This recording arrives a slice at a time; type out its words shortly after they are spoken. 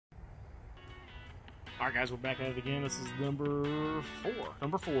Alright guys, we're back at it again. This is number four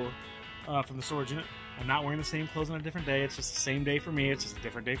from the storage unit. I'm not wearing the same clothes on a different day. It's just the same day for me. It's just a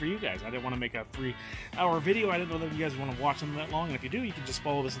different day for you guys. I didn't want to make a 3-hour video. I didn't know that you guys want to watch them that long. And if you do, you can just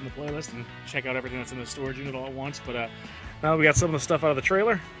follow this in the playlist and check out everything that's in the storage unit all at once. But now that we got some of the stuff out of the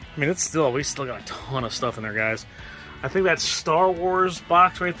trailer, I mean, we still got a ton of stuff in there, guys. I think that Star Wars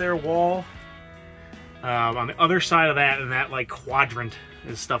box right there, wall, on the other side of that, in that like quadrant,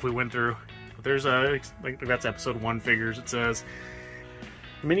 is stuff we went through. There's that's episode 1 figures. It says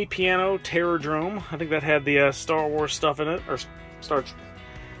mini piano Terrordrome. I think that had the Star Wars stuff in it, or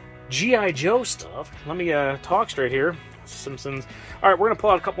G.I. Joe stuff. Let me talk straight here. Simpsons. All right, we're gonna pull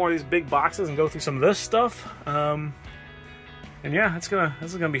out a couple more of these big boxes and go through some of this stuff. And yeah, this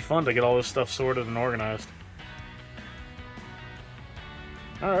is gonna be fun to get all this stuff sorted and organized.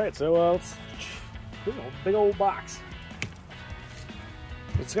 All right, so this is a big old box.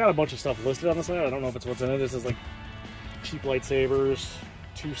 It's got a bunch of stuff listed on the side. I don't know if it's what's in it. This is like cheap lightsabers,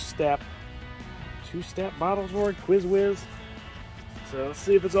 two-step bottles for it, Quiz Whiz. So let's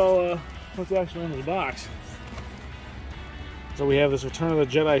see if it's all what's actually in this box. So we have this Return of the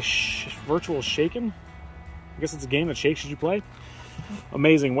Jedi Virtual Shaken. I guess it's a game that shakes as you play.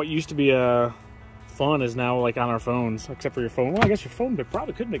 Amazing. What used to be fun is now like on our phones, except for your phone. Well, I guess your phone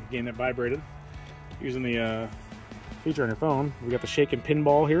probably could make a game that vibrated using the feature on your phone. We got the shaken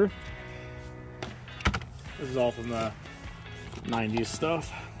pinball here. This is all from the 90s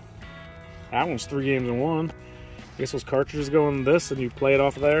stuff. That one's 3 games in 1. I guess those cartridges go in this and you play it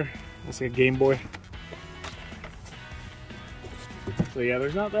off of there. Looks like a Game Boy. So yeah,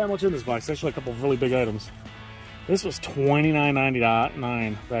 there's not that much in this box. Actually a couple of really big items. This was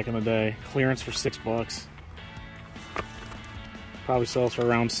 $29.99 back in the day. Clearance for $6. Probably sells for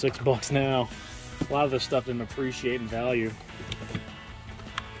around $6 now. A lot of this stuff didn't appreciate in value.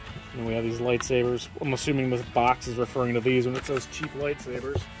 And we have these lightsabers. I'm assuming this box is referring to these when it says cheap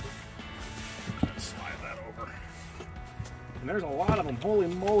lightsabers. Slide that over. And there's a lot of them. Holy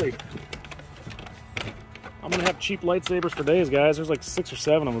moly. I'm going to have cheap lightsabers for days, guys. There's like 6 or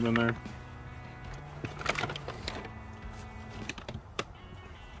 7 of them in there.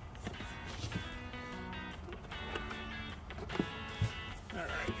 Alright,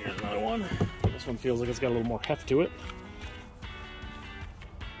 here's another one. This one feels like it's got a little more heft to it.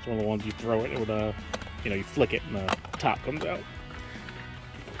 It's one of the ones you throw it, with you flick it and the top comes out.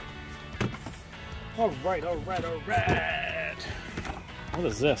 Alright. What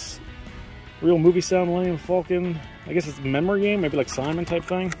is this? Real movie sound Millennium Falcon. I guess it's a memory game, maybe like Simon type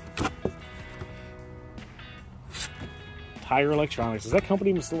thing. Tiger Electronics. Is that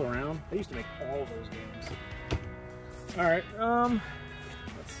company even still around? They used to make all those games. Alright,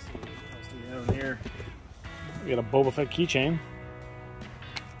 let's see, what else do we have in here? We got a Boba Fett keychain.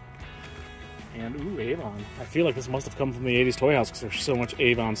 And, ooh, Avon. I feel like this must have come from the 80s Toy House because there's so much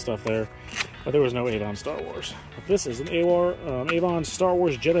Avon stuff there. But there was no Avon Star Wars. But this is an Avon Star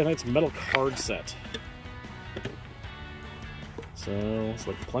Wars Jedi Knights metal card set. So, it's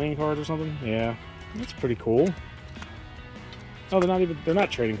like playing cards or something? Yeah, that's pretty cool. Oh, they're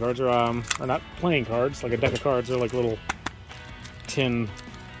not trading cards, they're not playing cards, like a deck of cards. They're like little tin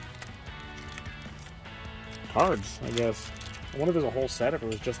cards, I guess. I wonder if there's a whole set, if it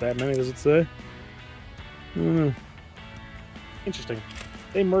was just that many, does it say? Interesting.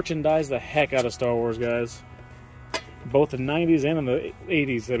 They merchandise the heck out of Star Wars, guys. Both the 90s and in the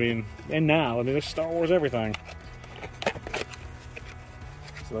 80s, I mean, and now. I mean, there's Star Wars everything.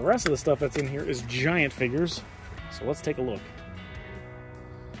 So the rest of the stuff that's in here is giant figures. So let's take a look.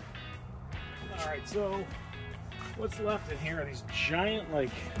 Alright, so what's left in here are these giant,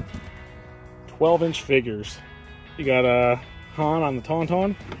 like, 12-inch figures. You got Han on the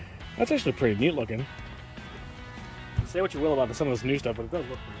Tauntaun. That's actually pretty neat looking. Say what you will about some of this new stuff, but it does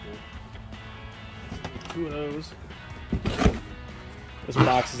look pretty cool. 2 of those. This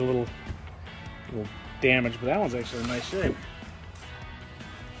box is a little damaged, but that one's actually in nice shape.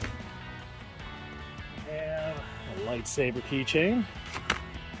 We have a lightsaber keychain.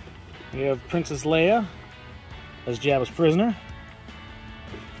 We have Princess Leia as Jabba's prisoner.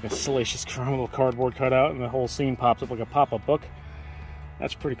 A salacious little cardboard cutout, and the whole scene pops up like a pop-up book.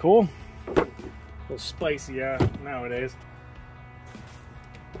 That's pretty cool. A little spicy nowadays.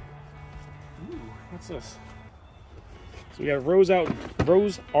 Ooh, what's this? So we got Rose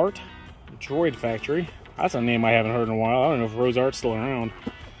Art Droid Factory. That's a name I haven't heard in a while. I don't know if Rose Art's still around.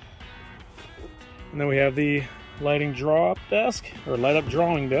 And then we have the lighting draw-up desk, or light-up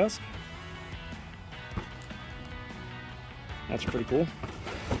drawing desk. That's pretty cool.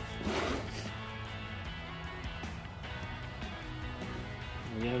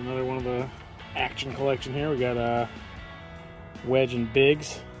 We got another one of the action collection here. We got Wedge and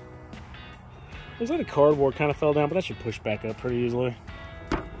Biggs. Looks like the cardboard kind of fell down, but that should push back up pretty easily.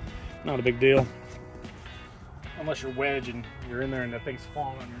 Not a big deal. Unless you're Wedge and you're in there and that thing's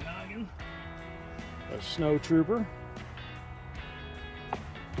falling on your noggin. A Snow Trooper.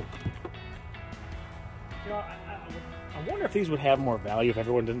 You know, I wonder if these would have more value if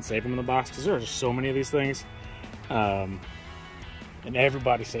everyone didn't save them in the box, because there are just so many of these things. And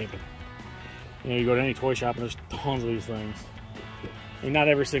everybody saved them. You know, you go to any toy shop and there's tons of these things. I mean, not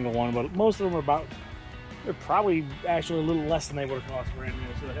every single one, but most of them are about, they're probably actually a little less than they would have cost brand new,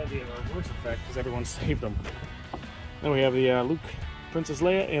 so it had the reverse effect because everyone saved them. Then we have the Luke, Princess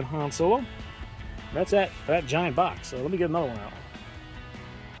Leia, and Han Solo. That's it for that giant box, so let me get another one out.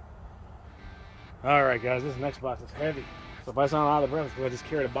 Alright guys, this next box is heavy. So if I sound out of the breath, I just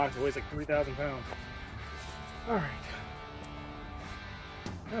carried a box that weighs like 3,000 pounds. Alright.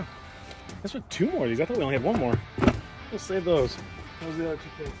 Oh, that's with 2 more of these. I thought we only had 1 more. We'll save those. Those are the other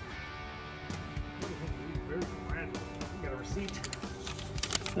 2 cases. Got a receipt.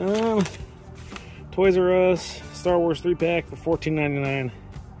 Toys R Us Star Wars 3-pack for $14.99.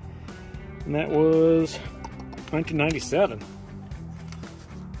 And that was 1997.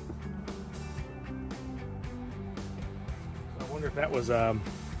 I wonder if that was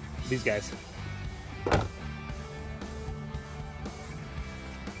these guys.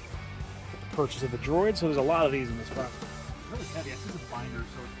 Purchase of the droid, so there's a lot of these in this box. Really heavy. I see some binders,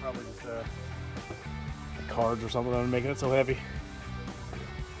 so it's probably just cards or something that are making it so heavy.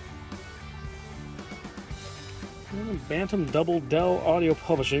 And Bantam Double Dell Audio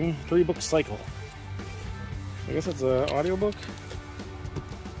Publishing 3-book cycle. I guess that's an audiobook.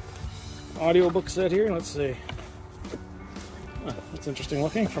 Audiobook set here. Let's see. Oh, that's interesting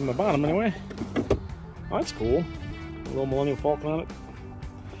looking from the bottom, anyway. Oh, that's cool. A little Millennium Falcon on it.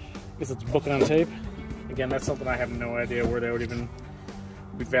 I guess it's book on tape. Again, that's something I have no idea where they would even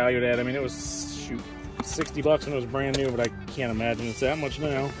be valued at. I mean, it was, shoot, 60 bucks when it was brand new, but I can't imagine it's that much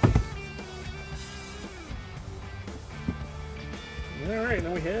now. Alright,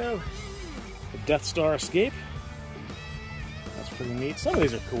 then we have the Death Star Escape. That's pretty neat. Some of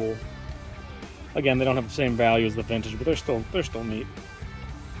these are cool. Again, they don't have the same value as the vintage, but they're still neat.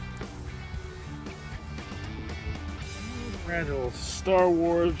 Fragile Star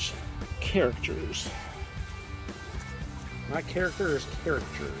Wars characters. Not characters,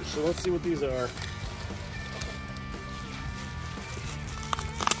 characters. So let's see what these are.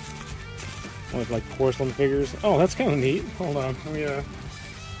 Look like porcelain figures. Oh, that's kind of neat. Hold on. Let me,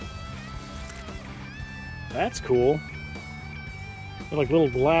 that's cool. They're like little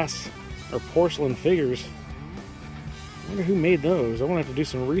glass or porcelain figures. I wonder who made those. I want to have to do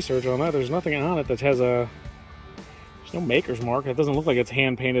some research on that. There's nothing on it that has a... There's no maker's mark. It doesn't look like it's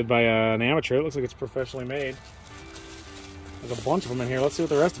hand painted by an amateur. It looks like it's professionally made. There's a bunch of them in here. Let's see what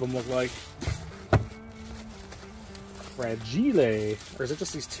the rest of them look like. Fragile. Or is it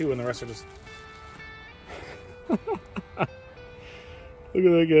just these 2 and the rest are just... Look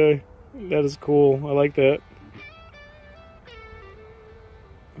at that guy. That is cool. I like that.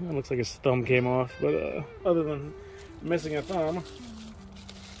 That looks like his thumb came off, but other than missing a thumb,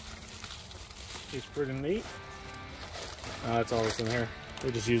 he's pretty neat. That's all that's in here.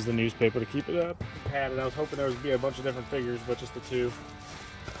 They just used the newspaper to keep it up, padded. I was hoping there would be a bunch of different figures, but just the 2.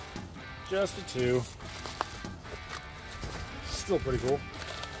 Just the 2. Still pretty cool.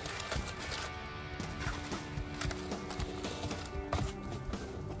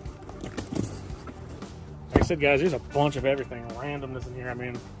 Like I said, guys, there's a bunch of everything, randomness in here. I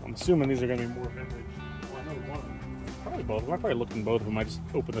mean, I'm assuming these are going to be more vintage. Well, I know one of them. Probably both of them. I probably looked in both of them. I just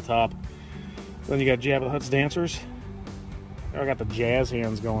opened the top. Then you got Jabba the Hutt's Dancers. I got the jazz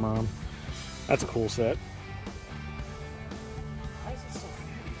hands going on. That's a cool set. Why is it so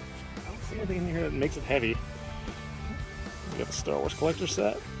heavy? I don't see anything in here that makes it heavy. You got the Star Wars collector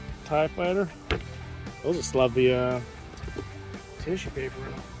set. TIE Fighter. Those just love the tissue paper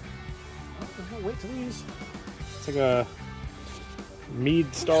in them. Oh, wait till these. It's like a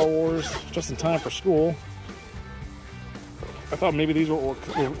Mead Star Wars, just in time for school. I thought maybe these were what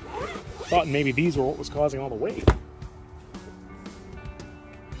was causing all the weight.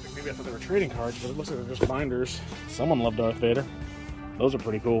 Maybe I thought they were trading cards, but it looks like they're just binders. Someone loved Darth Vader. Those are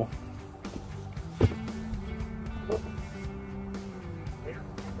pretty cool.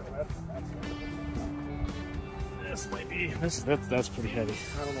 This might be that's pretty heavy.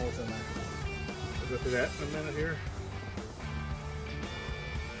 I don't know what's in there. We'll go through that in a minute here.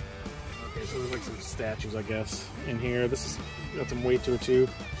 Okay, so there's like some statues, I guess, in here. This is got some weight to it too.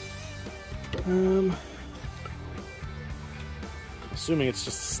 assuming it's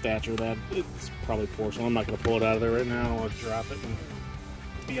just a statue of that. It's probably porcelain. I'm not going to pull it out of there right now. I don't want to drop it and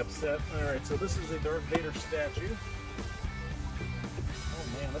be upset. Alright, so this is a Darth Vader statue.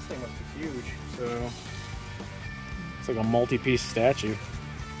 Oh man, this thing must be huge. So, it's like a multi-piece statue.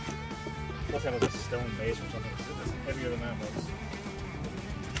 Must have like a stone base or something. It's heavier than that looks.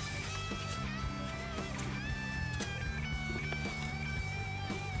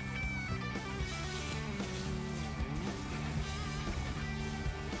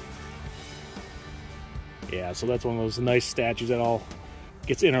 Yeah, so that's one of those nice statues that all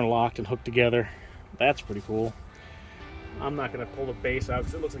gets interlocked and hooked together. That's pretty cool. I'm not going to pull the base out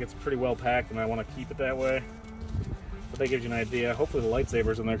because it looks like it's pretty well packed and I want to keep it that way. But that gives you an idea. Hopefully the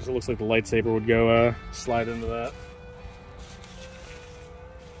lightsaber's in there because it looks like the lightsaber would go slide into that.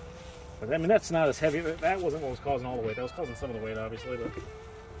 But I mean, that's not as heavy. That wasn't what was causing all the weight. That was causing some of the weight, obviously, but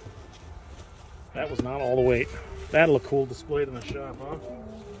that was not all the weight. That'll look cool displayed in the shop, huh?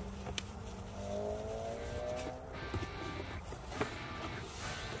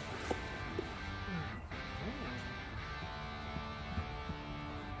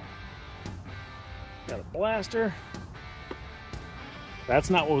 Got a blaster.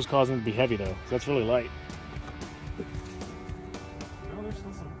 That's not what was causing it to be heavy, though. That's really light. No, there's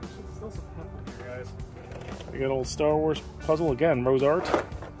still some pepper here, guys. We got old Star Wars puzzle again, Rose Art. Got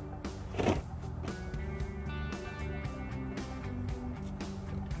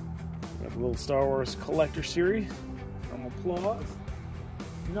the little Star Wars collector series from Applause.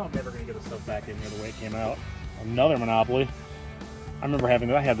 You know I'm never going to get this stuff back in here the way it came out. Another Monopoly. I remember having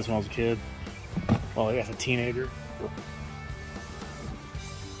that. I had this when I was a kid. Well, I guess a teenager.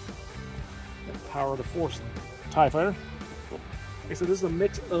 Power of the Force TIE Fighter. Okay, so this is a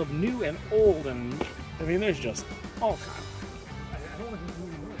mix of new and old, and I mean, there's just all kinds. I don't want to do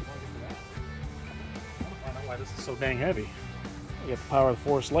more. I want to find out why this is so dang heavy. We got the Power of the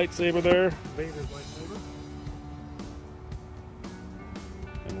Force lightsaber there. Vader's lightsaber.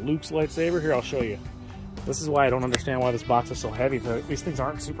 And Luke's lightsaber. Here, I'll show you. This is why I don't understand why this box is so heavy. These things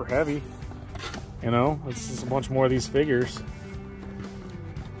aren't super heavy. You know, it's just a bunch more of these figures.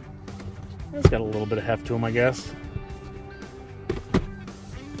 It's got a little bit of heft to them, I guess.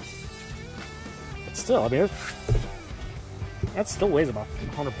 But still, I mean, that still weighs about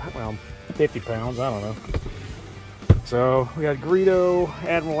 100 pounds, well, 50 pounds, I don't know. So, we got Greedo,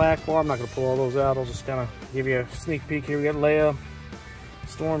 Admiral Akbar. I'm not going to pull all those out. I'll just kind of give you a sneak peek here. We got Leia,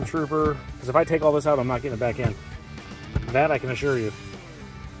 Stormtrooper. Because if I take all this out, I'm not getting it back in. That I can assure you.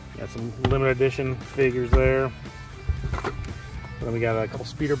 Got some limited edition figures there. And then we got a couple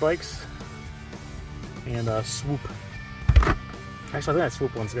speeder bikes. And Swoop. Actually, I think that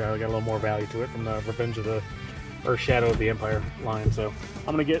Swoop one's got a little more value to it from the Revenge of the, or Shadow of the Empire line. So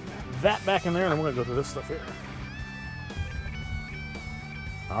I'm going to get that back in there and then we're going to go through this stuff here.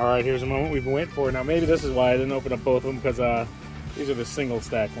 Alright, here's a moment we've been waiting for. Now maybe this is why I didn't open up both of them, because these are the single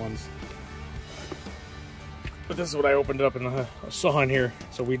stack ones. But this is what I opened up and saw in here.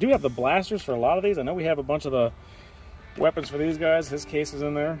 So we do have the blasters for a lot of these. I know we have a bunch of the weapons for these guys. His case is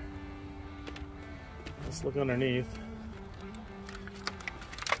in there. Let's look underneath.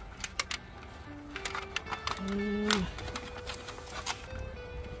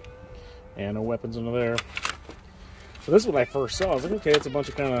 And no weapons under there. So this is what I first saw. I was like, okay, it's a bunch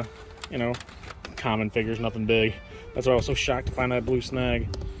of kind of, you know, common figures, nothing big. That's why I was so shocked to find that blue snag.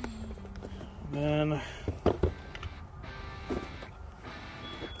 And then a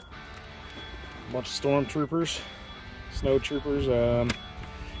bunch of stormtroopers, snow troopers,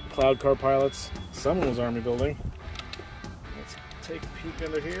 cloud car pilots. Someone was army building. Let's take a peek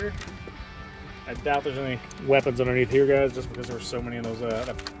under here. I doubt there's any weapons underneath here, guys, just because there were so many in those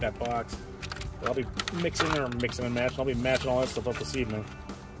that box. But I'll be mixing and matching. I'll be matching all that stuff up this evening.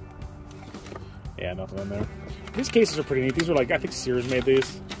 Yeah, nothing in there. These cases are pretty neat. These are like, I think Sears made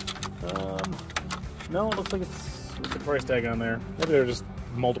these. No, it looks like it's the price tag on there. Maybe they're just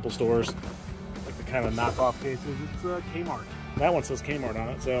multiple stores, like the kind of knockoff cases. It's Kmart. That one says Kmart on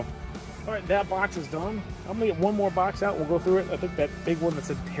it. So, all right, that box is done. I'm gonna get one more box out. We'll go through it. I think that big one that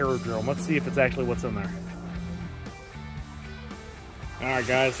said Terrordrome. Let's see if it's actually what's in there. All right,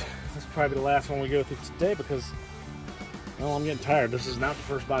 guys. This will probably be the last one we go through today because, well, I'm getting tired. This is not the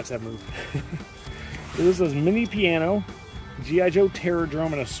first box I've moved. So this is Mini Piano, G.I. Joe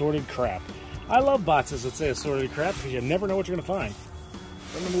Terrordrome, and Assorted Crap. I love boxes that say Assorted Crap because you never know what you're going to find.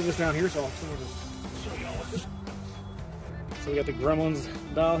 I'm going to move this down here so I'll show you all of it. So we got the Gremlins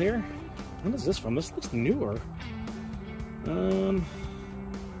doll here. When is this from? This looks newer.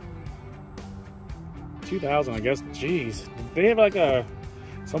 2000, I guess. Jeez. Did they have like a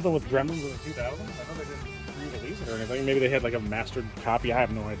something with Gremlins in the 2000s? I know they did re-release or anything. Maybe they had like a mastered copy. I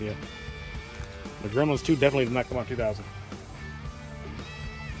have no idea. The Gremlins 2 definitely did not come out in 2000.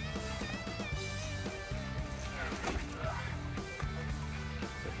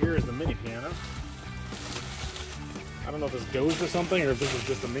 So here is the mini piano. I don't know if this goes to something or if this is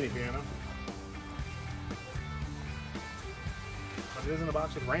just a mini piano. But it is in a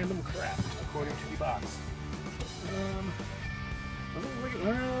box with random crap, according to the box.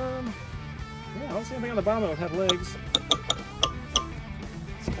 Yeah, I don't see anything on the bottom that would have legs.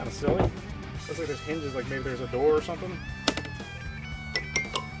 It's kind of silly. Looks like there's hinges, like maybe there's a door or something.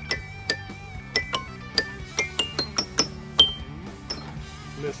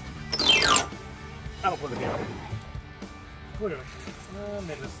 Missed. I don't put it down. Look at it.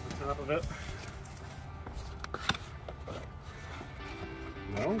 Maybe this is the top of it.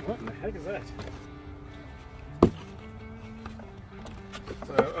 No? What in the heck is that?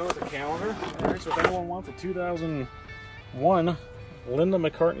 Oh, it's a calendar. Alright, so if anyone wants a 2001 Linda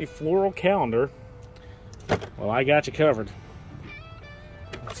McCartney floral calendar, well, I got you covered.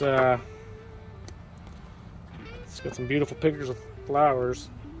 It's got some beautiful pictures of flowers.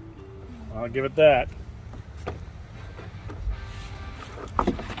 I'll give it that. I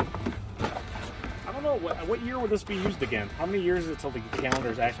don't know, what year would this be used again? How many years is it till the calendar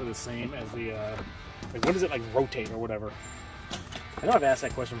is actually the same as the, like, when does it, like, rotate or whatever? I know I've asked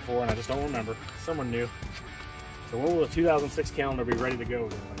that question before and I just don't remember. Someone knew. So when will the 2006 calendar be ready to go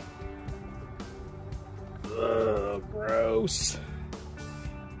again? Ugh, gross.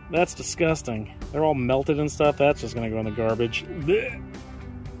 That's disgusting. They're all melted and stuff. That's just gonna go in the garbage. Blech.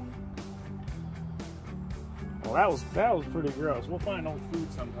 Well, that was pretty gross. We'll find old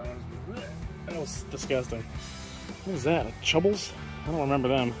food sometimes. Blech. That was disgusting. What was that? Chubbles? I don't remember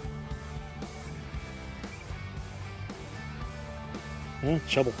them.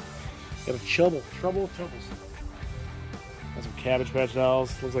 Chubble. Got a chubble. Trouble of troubles. Got some Cabbage Patch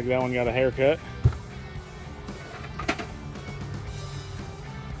dolls. Looks like that one got a haircut.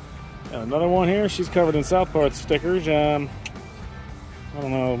 And another one here. She's covered in South Park stickers. I don't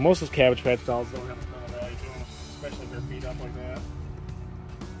know. Most of those Cabbage Patch dolls don't have a ton of value to them, especially if they're beat up like that.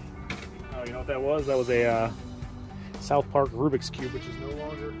 Oh, you know what that was? That was a South Park Rubik's Cube, which is no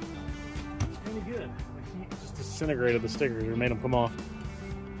longer any good. The heat just disintegrated the stickers or made them come off.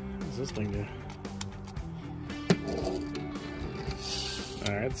 What does this thing do?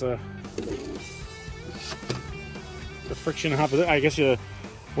 Alright, it's a friction hop. I guess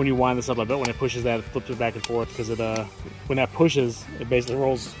when you wind this up a bit, when it pushes that, it flips it back and forth because it when that pushes, it basically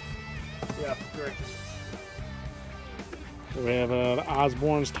rolls. Yeah, direction. So we have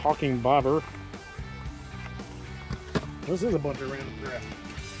Osborne's talking bobber. This is a bunch of random crap.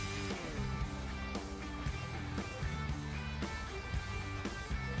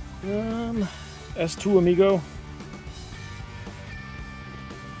 S2 Amigo.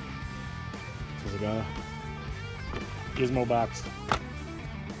 This is a gizmo box.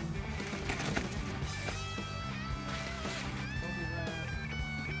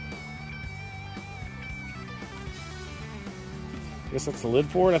 I guess that's the lid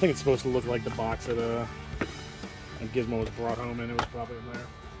for it. I think it's supposed to look like the box that Gizmo was brought home in. It was probably in there.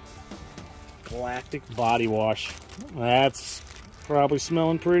 Galactic body wash. That's probably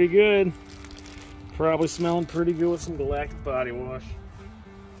smelling pretty good. Probably smelling pretty good with some Galactic body wash.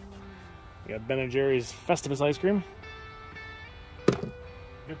 We got Ben & Jerry's Festivus ice cream.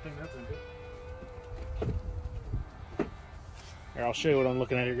 Good thing that's in good. Here, I'll show you what I'm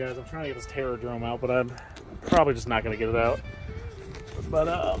looking at here, guys. I'm trying to get this Terrordrome out, but I'm probably just not going to get it out.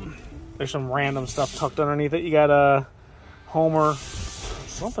 But there's some random stuff tucked underneath it. You got Homer,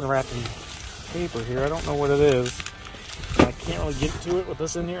 something wrapped in paper here. I don't know what it is. I can't really get to it with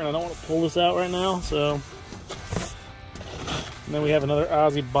this in here, and I don't want to pull this out right now. So, and then we have another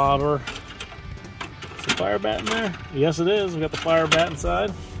Ozzy bobber. Is the fire bat in there? Yes, it is. We got the fire bat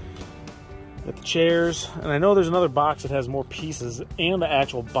inside. Got the chairs, and I know there's another box that has more pieces and the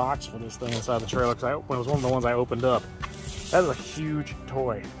actual box for this thing inside the trailer. Because it was one of the ones I opened up. That is a huge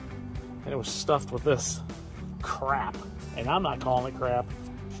toy, and it was stuffed with this crap, and I'm not calling it crap.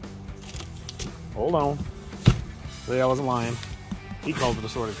 Hold on. See, I wasn't lying. He called it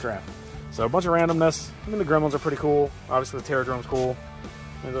assorted crap. So a bunch of randomness. I mean, the Gremlins are pretty cool. Obviously, the Terrordrome's cool.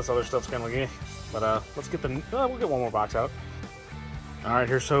 And this other stuff's kind of like, eh. But let's get we'll get one more box out. All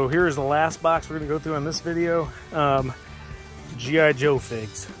right, so here's the last box we're gonna go through in this video. G.I. Joe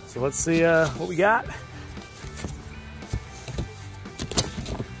figs. So let's see what we got.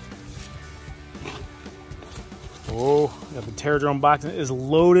 Oh, got the Terrordrome box. It is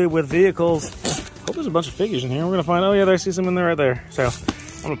loaded with vehicles. Hope there's a bunch of figures in here. We're gonna find. Oh yeah, I see some in there right there. So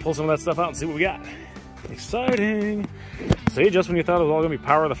I'm gonna pull some of that stuff out and see what we got. Exciting! See, just when you thought it was all going to be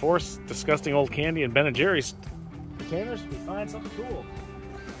Power of the Force, disgusting old candy, and Ben & Jerry's containers, we find something cool.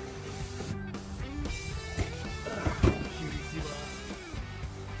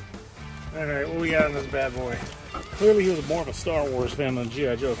 Alright, what we got in this bad boy? Clearly he was more of a Star Wars fan than a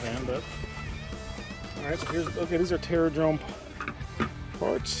G.I. Joe fan, but... Alright, so here's... Okay, these are Terradrome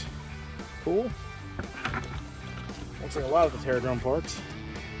parts. Cool. Looks like a lot of the Terradrome parts.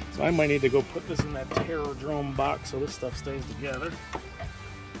 So I might need to go put this in that Terradrome box so this stuff stays together.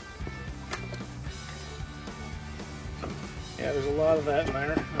 Yeah, there's a lot of that in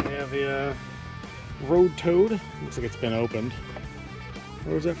there. And we have the Road Toad. Looks like it's been opened.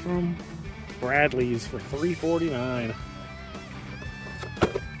 Where was that from? Bradley's for $3.49.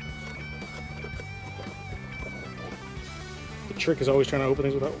 The trick is always trying to open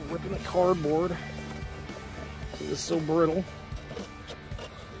things without ripping the cardboard. It's so brittle.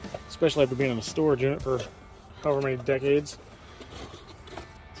 Especially after being in a storage unit for however many decades.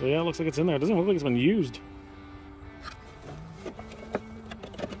 So yeah, it looks like it's in there. It doesn't look like it's been used.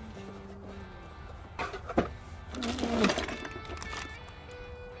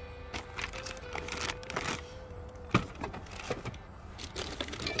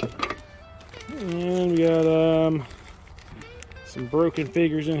 And we got some broken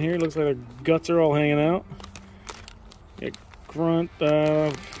figures in here. Looks like their guts are all hanging out. Got Grunt,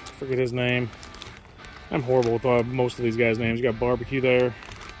 forget his name. I'm horrible with most of these guys' names. You got Barbecue there.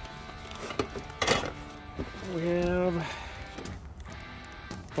 We have a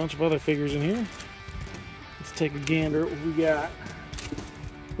bunch of other figures in here. Let's take a gander at what we got.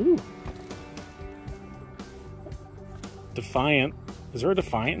 Ooh. Defiant. Is there a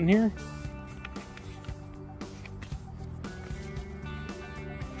Defiant in here?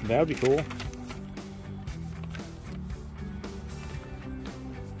 That would be cool.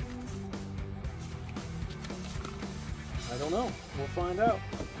 I don't know. We'll find out.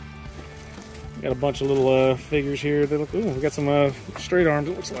 Got a bunch of little figures here. They look. Ooh, we got some straight arms.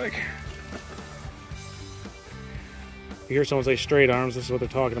 It looks like. You hear someone say straight arms, this is what they're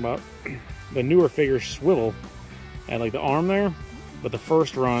talking about. The newer figures swivel at like the arm there, but the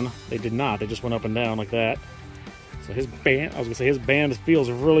first run they did not. They just went up and down like that. So his band, I was gonna say his band feels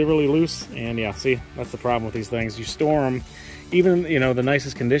really, really loose, and yeah, see, that's the problem with these things. You store them, even the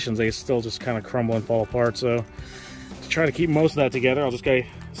nicest conditions, they still just kind of crumble and fall apart. So to try to keep most of that together, I'll just go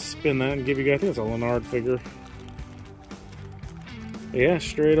spin that and give you guys. I think it's a Leonard figure. Yeah,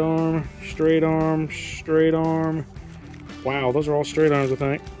 straight arm, straight arm, straight arm. Wow, those are all straight arms, I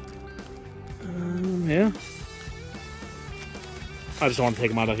think. Yeah. I just don't want to take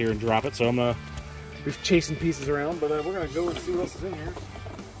them out of here and drop it, so I'm gonna. We're chasing pieces around, but we're going to go and see what else is in here.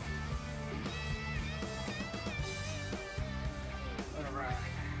 Alright.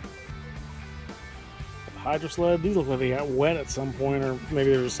 Hydro sled. These look like they got wet at some point, or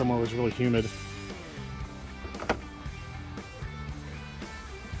maybe they're just somewhere where it was really humid.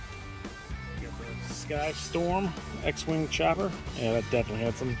 Got the Sky Storm X-Wing chopper. Yeah, that definitely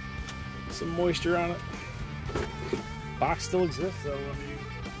had some moisture on it. Box still exists, though. I mean,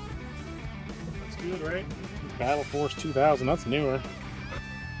 good, right? Battle Force 2000, that's newer.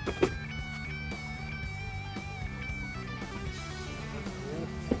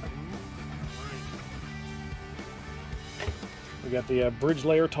 We got the bridge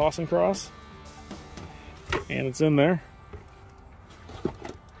layer toss and cross, and it's in there.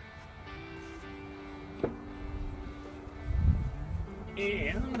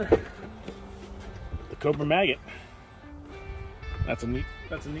 And the Cobra Maggot. That's a neat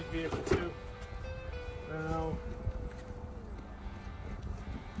vehicle too. Now,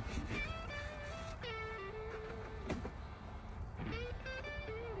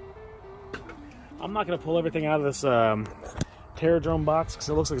 I'm not going to pull everything out of this Terradrome box because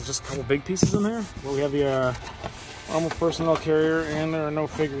it looks like it's just a couple big pieces in there. Where we have the armored personnel carrier, and there are no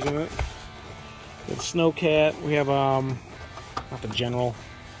figures in it. We have Snowcat. We have not the General.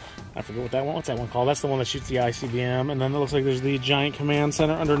 I forget what that one. What's that one called? That's the one that shoots the ICBM. And then it looks like there's the giant command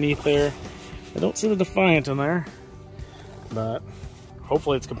center underneath there. I don't see the Defiant in there, but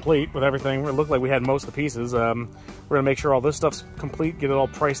hopefully it's complete with everything. It looked like we had most of the pieces. We're going to make sure all this stuff's complete, get it all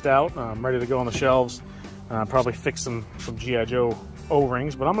priced out, ready to go on the shelves. Probably fix some G.I. Joe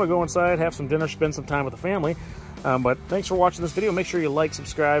O-rings, but I'm going to go inside, have some dinner, spend some time with the family. But thanks for watching this video. Make sure you like,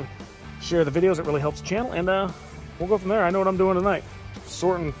 subscribe, share the videos. It really helps the channel, and we'll go from there. I know what I'm doing tonight.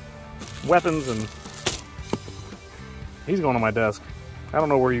 Sorting weapons, and he's going on my desk. I don't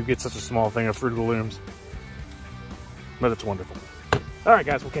know where you get such a small thing of Fruit of the Looms, but it's wonderful. All right,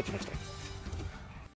 guys, we'll catch you next time.